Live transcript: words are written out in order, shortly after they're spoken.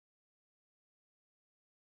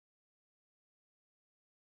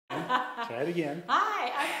Try it again.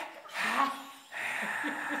 Hi.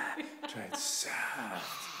 Try it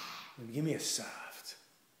soft. Give me a soft.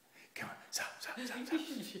 Come on, soft.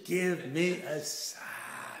 Give me a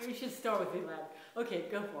soft. You should start with me loud. Okay,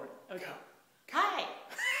 go for it. Okay. Go. Hi.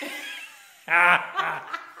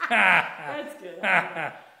 That's good.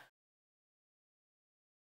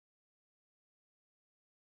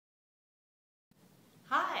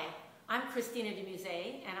 Hi, I'm Christina De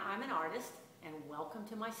Musee, and I'm an artist, and welcome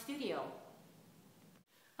to my studio.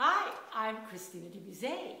 Hi, I'm Christina De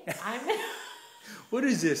Musee. What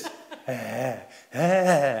is this?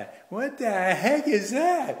 What the heck is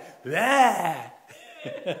that?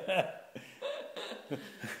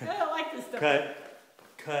 I don't like this stuff.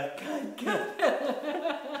 Cut.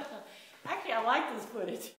 Actually, I like this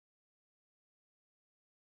footage.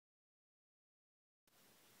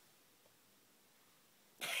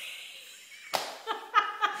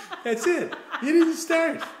 That's it. You didn't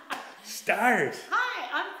start. Start. Hi,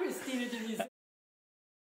 I'm Christina De Musee.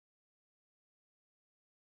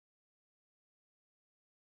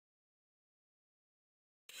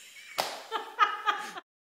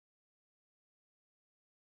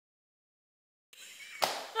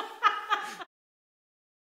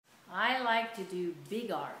 I like to do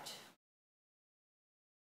big art.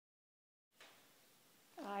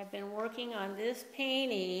 I've been working on this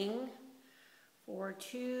painting for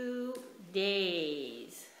 2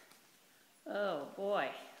 days. Oh boy,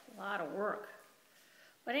 a lot of work.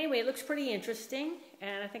 But anyway, it looks pretty interesting,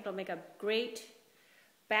 and I think it'll make a great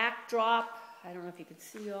backdrop. I don't know if you can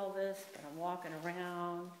see all this, but I'm walking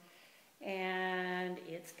around, and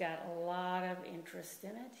it's got a lot of interest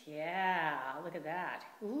in it. Yeah, look at that.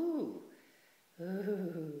 Ooh.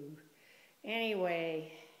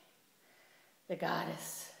 Anyway, the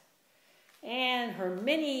goddess and her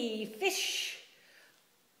many fish.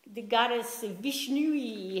 The goddess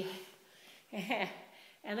Vishnui.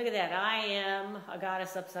 And look at that, I am a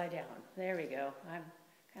goddess upside down. There we go. I'm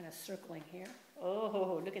kind of circling here.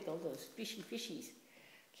 Oh, look at all those fishies.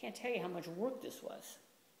 Can't tell you how much work this was.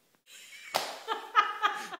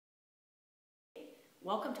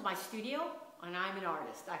 Welcome to my studio, and I'm an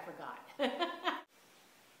artist. I forgot.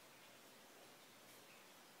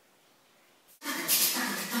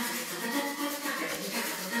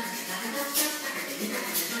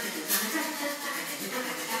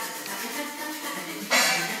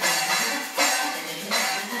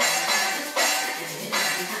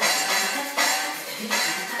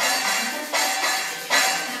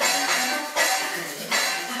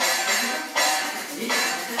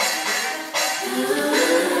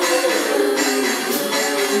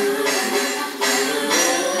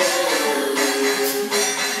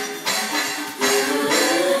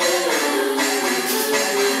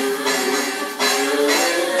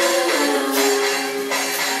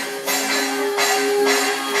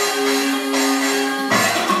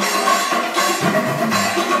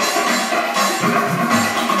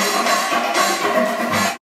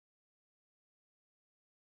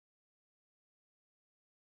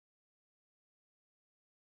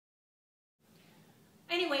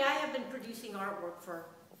 Anyway, I have been producing artwork for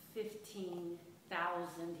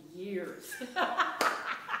 15,000 years.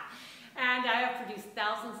 And I have produced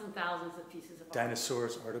thousands and thousands of pieces of art.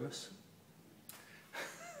 Dinosaurs, Artemis?